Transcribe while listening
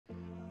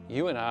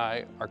you and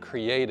I are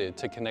created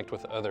to connect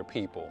with other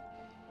people.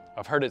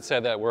 I've heard it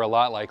said that we're a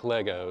lot like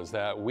Legos,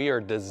 that we are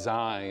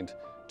designed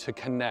to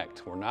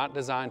connect. We're not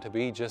designed to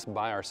be just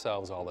by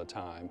ourselves all the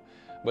time,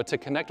 but to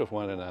connect with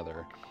one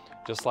another,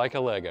 just like a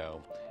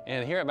Lego.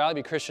 And here at Valley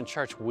View Christian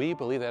Church, we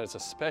believe that it's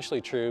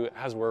especially true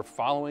as we're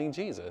following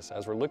Jesus,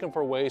 as we're looking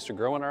for ways to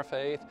grow in our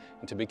faith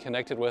and to be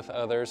connected with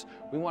others.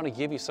 We want to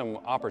give you some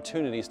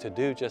opportunities to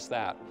do just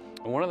that.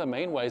 And one of the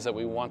main ways that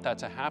we want that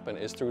to happen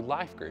is through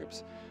life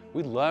groups.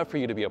 We'd love for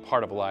you to be a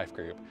part of a life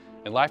group.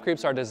 And life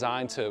groups are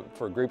designed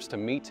for groups to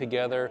meet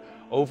together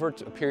over a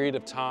period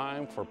of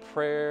time for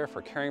prayer,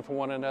 for caring for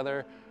one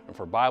another, and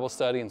for Bible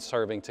study and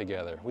serving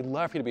together. We'd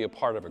love for you to be a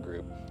part of a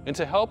group. And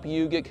to help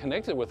you get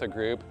connected with a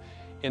group,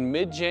 in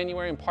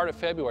mid-January and part of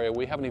February,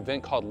 we have an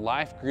event called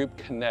Life Group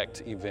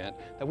Connect event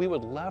that we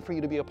would love for you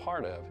to be a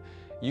part of.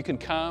 You can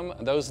come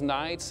those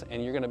nights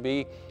and you're going to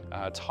be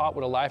taught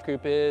what a life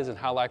group is and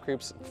how life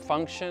groups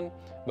function.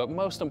 But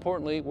most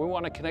importantly, we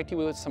want to connect you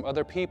with some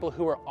other people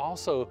who are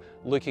also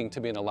looking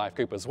to be in a life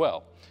group as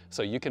well.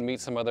 So you can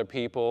meet some other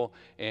people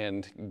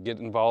and get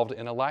involved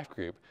in a life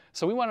group.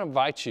 So we want to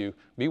invite you,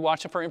 be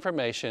watching for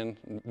information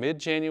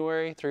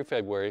mid-January through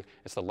February.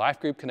 It's the Life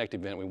Group Connect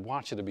event. We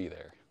want you to be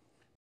there.